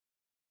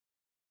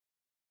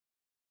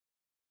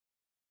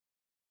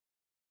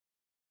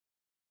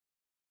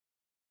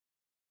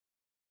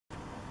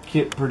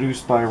kit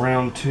produced by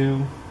Round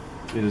 2.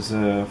 It is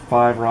a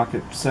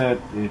 5-rocket set.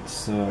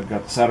 It's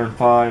got the Saturn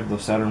V, the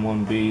Saturn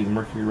 1B, the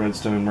Mercury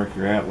Redstone,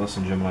 Mercury Atlas,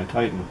 and Gemini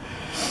Titan.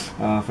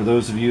 For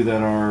those of you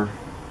that are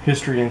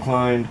history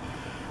inclined,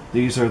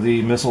 these are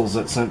the missiles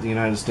that sent the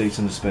United States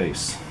into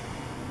space.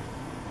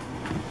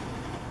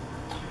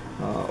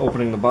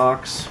 Opening the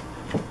box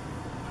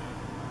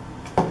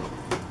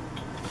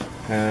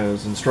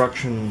has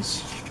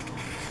instructions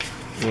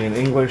in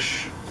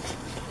English,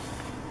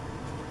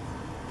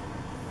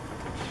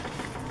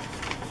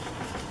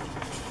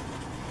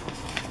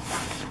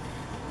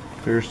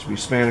 appears to be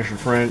Spanish or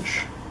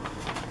French,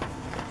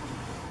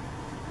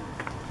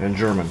 and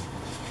German.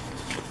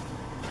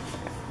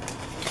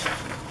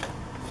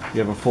 You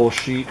have a full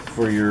sheet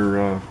for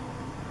your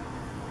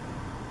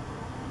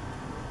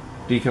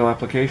decal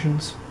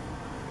applications.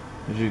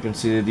 As you can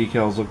see, the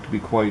decals look to be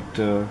quite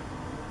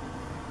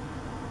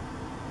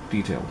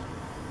detailed.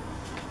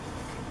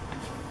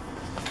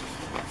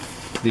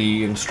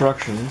 The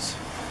instructions,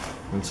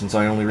 and since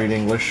I only read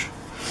English,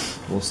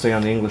 we'll stay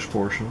on the English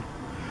portion.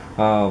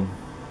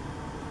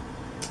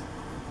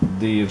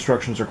 The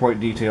instructions are quite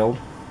detailed,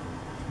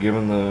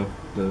 given the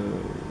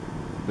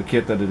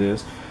kit that it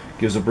is.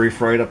 Gives a brief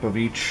write-up of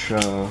each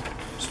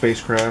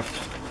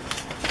spacecraft.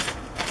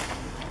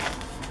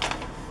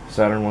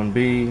 Saturn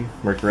 1B,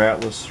 Mercury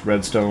Atlas,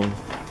 Redstone,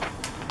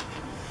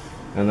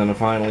 and then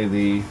finally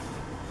the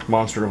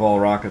monster of all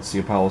rockets, the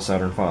Apollo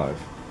Saturn V.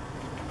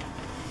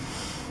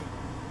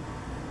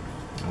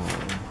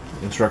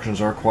 Instructions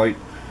are quite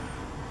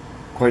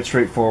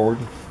straightforward.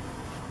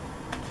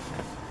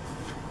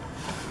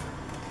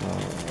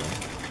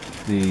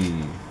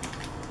 The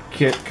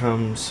kit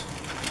comes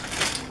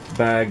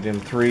bagged in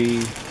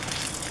 3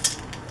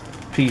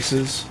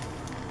 pieces,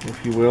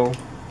 if you will.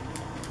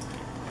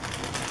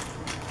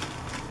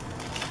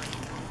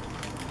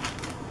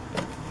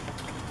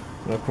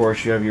 And of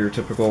course you have your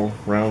typical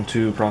Round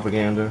 2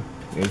 propaganda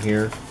in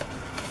here.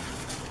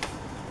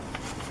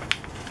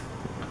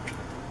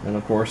 And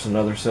of course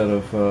another set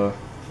of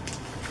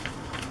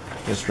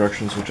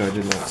instructions which I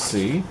did not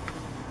see.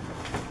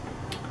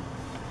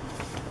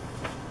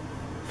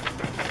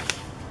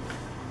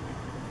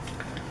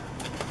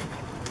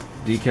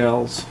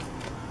 Decals.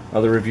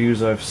 Other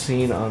reviews I've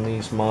seen on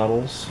these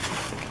models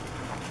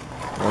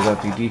are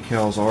that the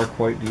decals are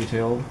quite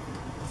detailed.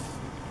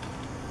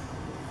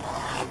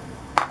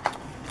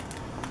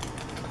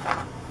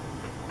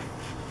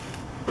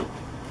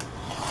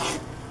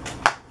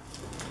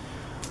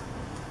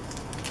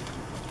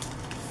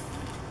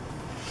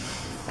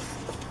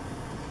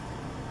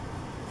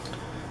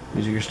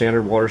 These are your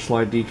standard water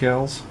slide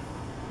decals.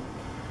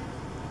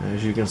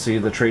 As you can see,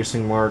 the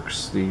tracing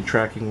marks, the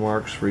tracking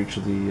marks for each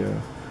of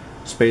the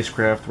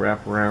spacecraft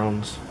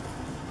wraparounds,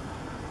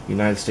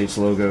 United States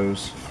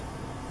logos.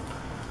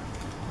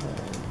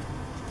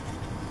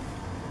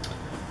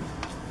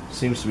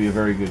 Seems to be a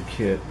very good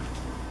kit.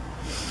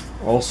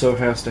 Also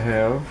happens to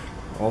have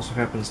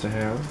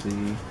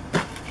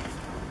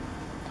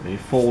a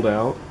fold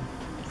out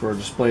for a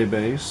display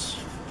base,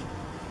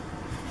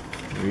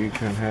 where you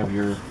can have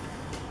your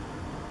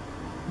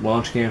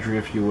launch gantry,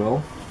 if you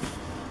will.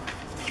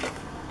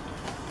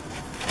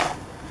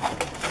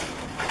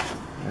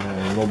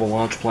 Mobile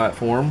launch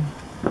platform,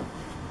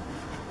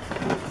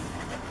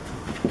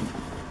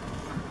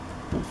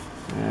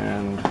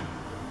 and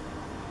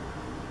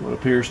what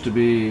appears to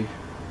be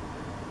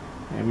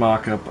a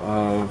mock-up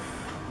of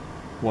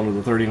one of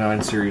the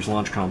 39 series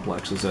launch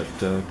complexes at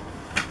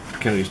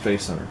Kennedy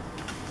Space Center.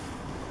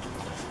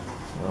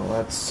 Well,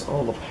 that's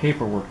all the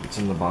paperwork that's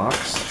in the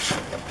box.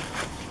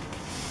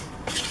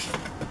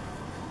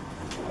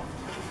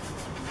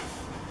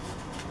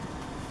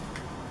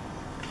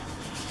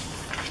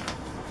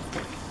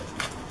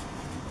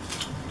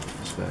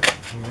 Back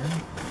here.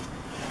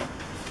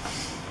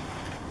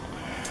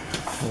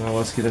 Now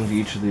let's get into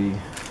each of the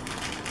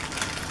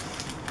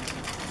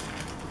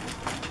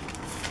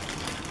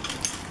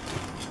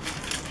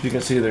as you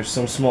can see, there's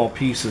some small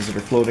pieces that are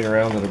floating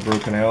around that are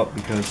broken out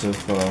because of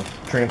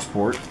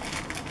transport.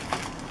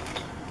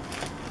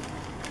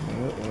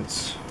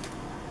 Let's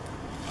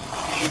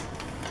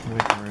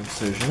make our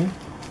incision.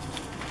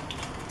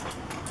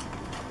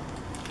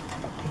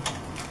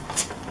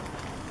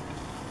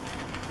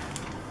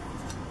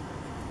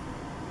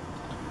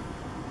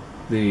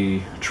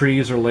 The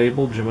trees are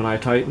labeled Gemini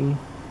Titan.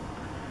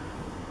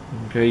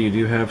 Okay, you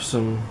do have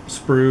some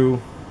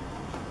sprue,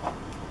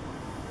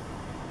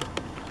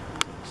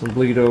 some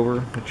bleed over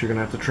that you're going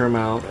to have to trim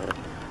out.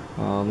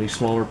 These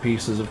smaller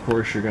pieces, of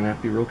course, you're going to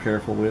have to be real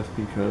careful with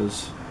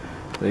because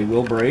they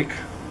will break.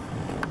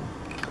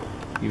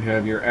 You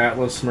have your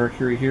Atlas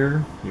Mercury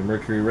here, your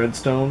Mercury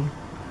Redstone.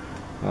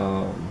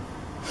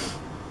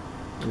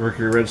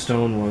 Mercury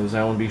Redstone was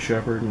Alan B.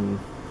 Shepard and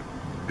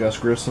Gus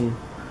Grissom.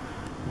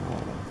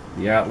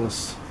 The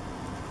Atlas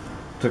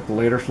took the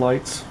later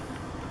flights.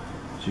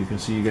 So you can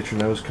see you get your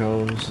nose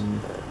cones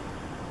and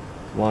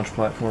launch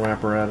platform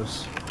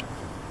apparatus.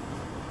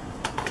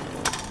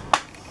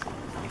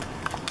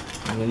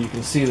 And then you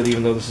can see that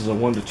even though this is a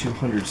 1 to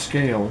 200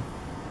 scale,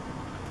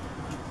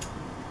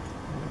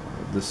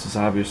 This is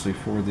obviously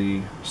for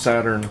the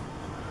Saturn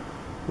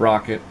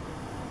rocket.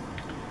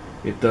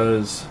 It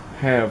does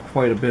have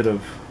quite a bit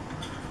of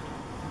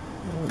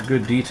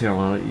good detail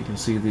on it. You can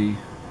see the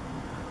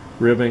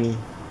ribbing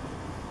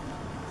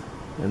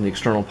and the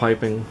external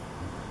piping,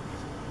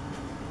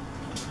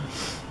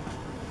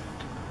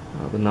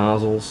 the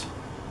nozzles.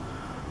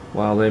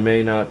 While they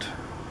may not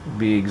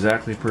be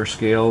exactly per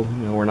scale,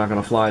 you know, we're not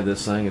going to fly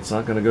this thing. It's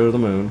not going to go to the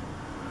moon.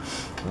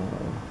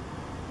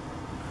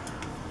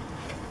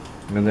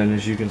 And then,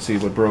 as you can see,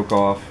 what broke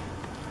off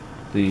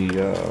the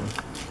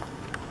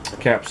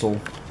capsule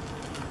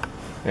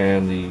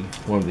and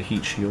one of the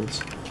heat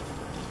shields.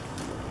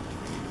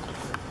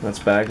 That's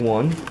bag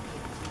one.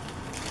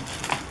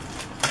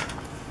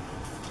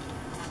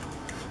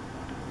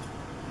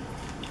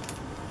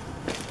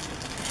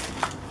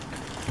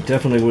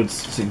 Definitely would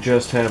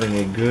suggest having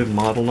a good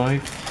model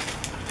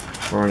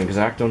knife or an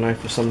X-Acto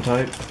knife of some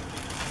type.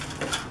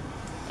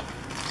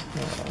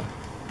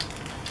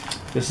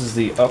 This is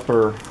the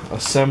upper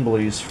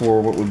assemblies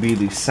for what would be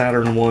the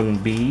Saturn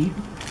 1B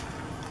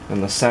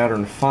and the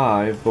Saturn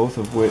 5, both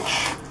of which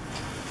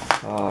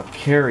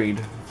carried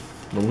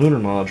the lunar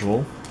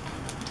module.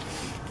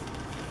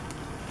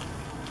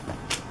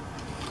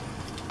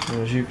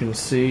 As you can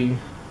see,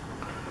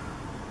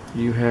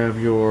 you have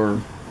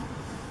your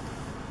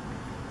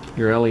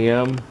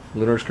LEM,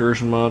 Lunar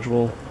Excursion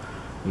Module.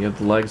 You have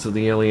the legs of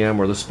the LEM,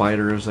 or the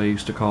spider as they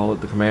used to call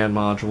it, the command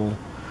module.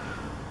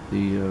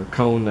 The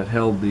cone that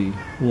held the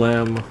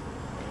LEM,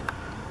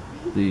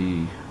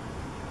 the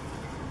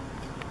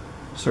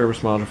service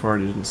module, if I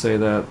already didn't say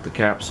that, the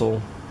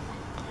capsule,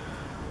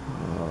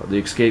 the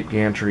escape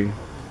gantry.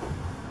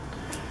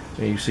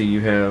 And you see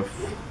you have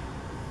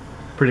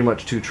pretty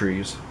much two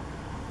trees,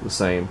 the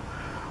same.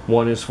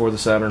 One is for the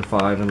Saturn V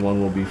and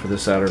one will be for the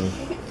Saturn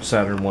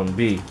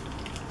 1B.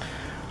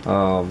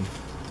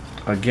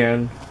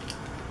 Again,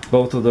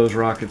 both of those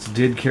rockets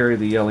did carry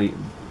the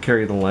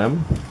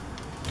LEM.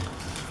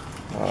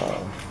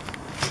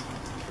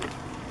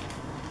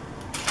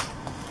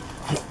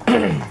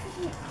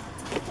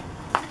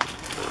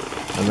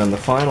 And then the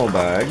final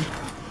bag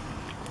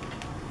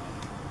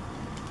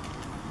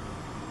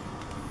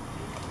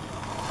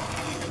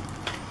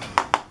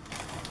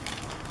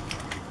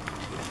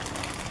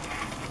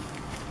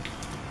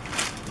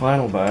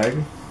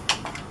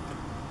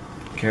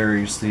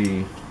carries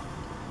the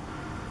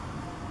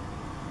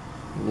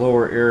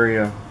lower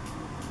area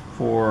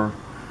for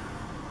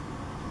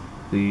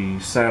the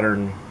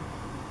Saturn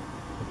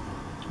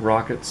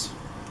rockets.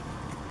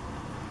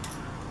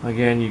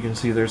 Again, you can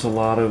see there's a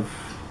lot of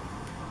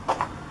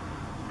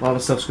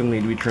stuff's going to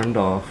need to be trimmed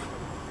off,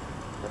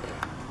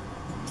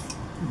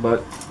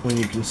 but when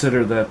you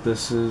consider that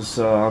this is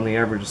on the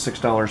average of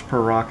 $6 per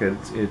rocket,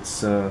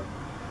 it's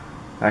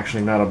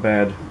actually not a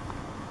bad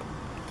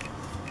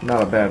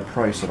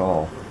price at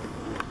all.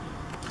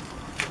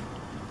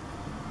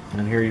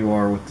 And here you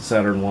are with the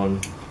Saturn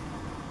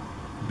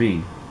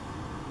 1B.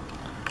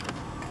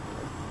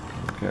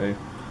 Okay,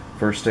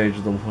 first stage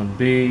of the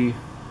 1B,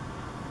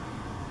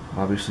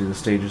 obviously the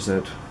stages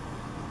that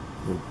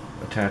would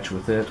attach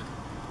with it.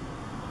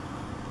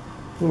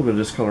 A little bit of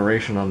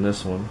discoloration on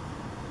this one,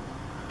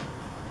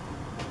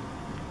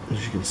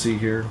 as you can see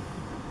here.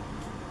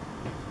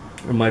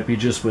 It might be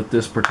just with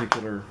this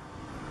particular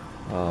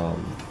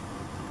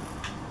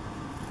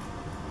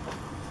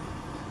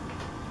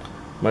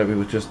might be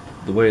with just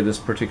the way this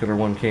particular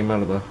one came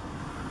out of the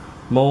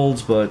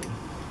molds, but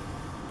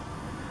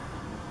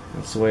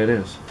that's the way it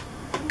is.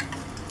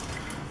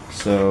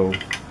 So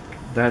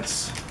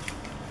that's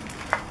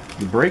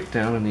the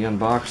breakdown and the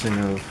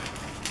unboxing of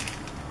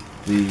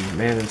the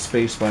Man in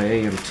Space by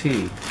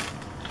AMT.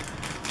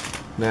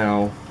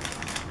 Now,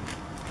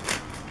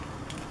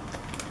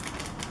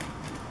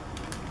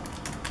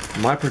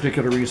 my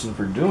particular reason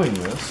for doing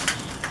this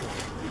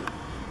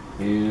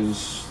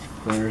is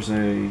there's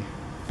a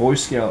Boy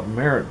Scout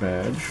merit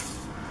badge,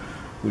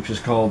 which is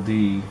called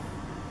the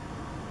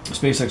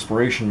Space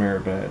Exploration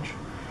Merit Badge.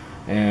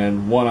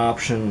 And one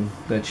option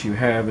that you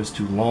have is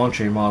to launch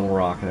a model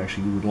rocket.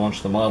 Actually, you would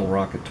launch the model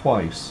rocket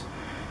twice.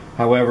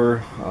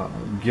 However,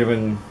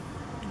 given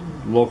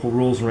local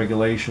rules and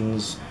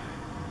regulations,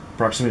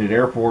 proximity to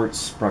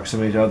airports,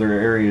 proximity to other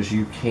areas,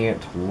 you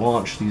can't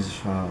launch these,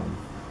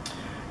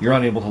 you're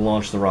unable to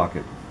launch the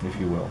rocket, if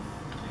you will.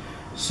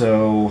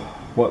 So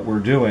what we're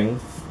doing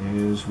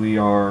is we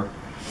are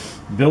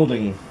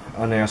building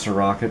a NASA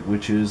rocket,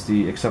 which is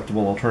the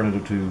acceptable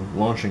alternative to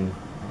launching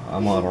a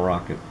model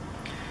rocket.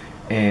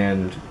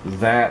 And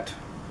that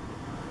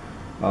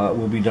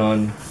will be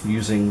done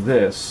using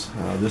this.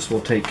 This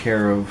will take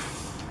care of,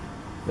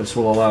 this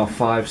will allow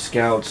 5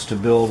 scouts to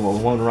build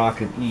one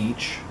rocket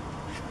each,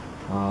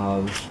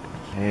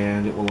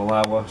 and it will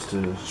allow us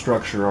to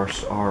structure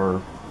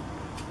our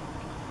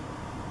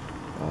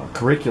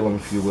curriculum,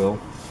 if you will,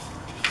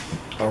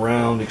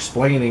 around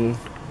explaining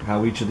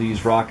how each of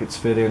these rockets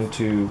fit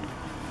into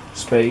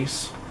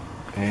space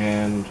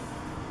and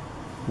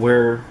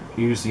where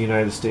is the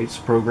United States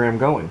program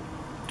going.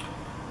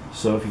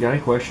 So if you got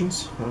any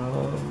questions,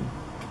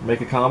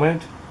 make a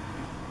comment.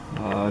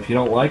 If you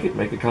don't like it,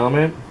 make a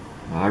comment.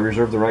 I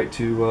reserve the right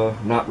to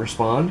not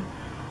respond.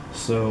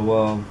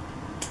 So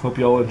hope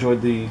you all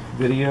enjoyed the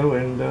video,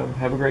 and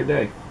have a great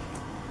day.